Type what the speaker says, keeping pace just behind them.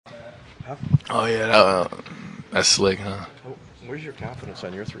How, Oh yeah, that's slick, huh? where's your confidence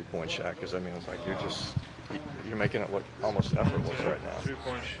on your three-point shot? Because I mean, it's like you're making it look almost effortless right now.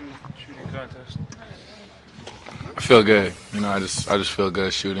 Three-point shooting contest. I feel good. I just feel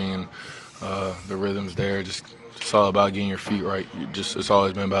good shooting, and the rhythm's there. Just it's all about getting your feet right. It's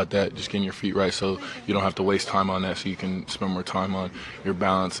always been about that, just getting your feet right, so you don't have to waste time on that. So you can spend more time on your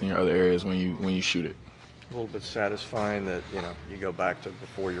balance and your other areas when you shoot it. A little bit satisfying that you go back to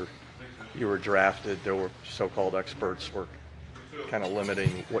before you were drafted. There were so-called experts were kind of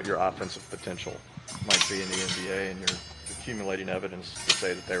limiting what your offensive potential might be in the NBA, and you're accumulating evidence to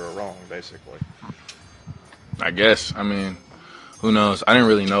say that they were wrong, basically. I guess. I mean, who knows? I didn't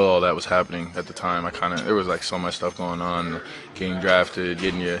really know all that was happening at the time. There was like so much stuff going on, getting drafted,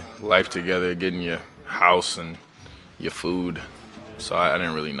 getting your life together, getting your house and your food. So I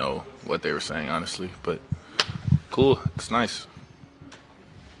didn't really know what they were saying, honestly. But cool, it's nice.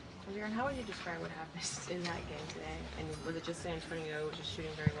 Jaren, how would you describe what happened in that game today? And was it just San Antonio just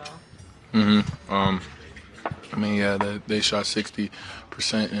shooting very well? I mean, yeah, they shot 60%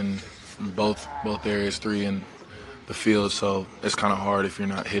 in both areas, three in the field. So it's kind of hard if you're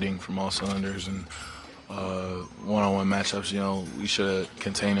not hitting from all cylinders. And one-on-one matchups, we should have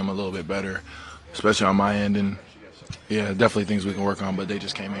contained them a little bit better, especially on my end. And yeah, definitely things we can work on. But they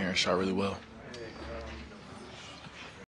just came here and shot really well.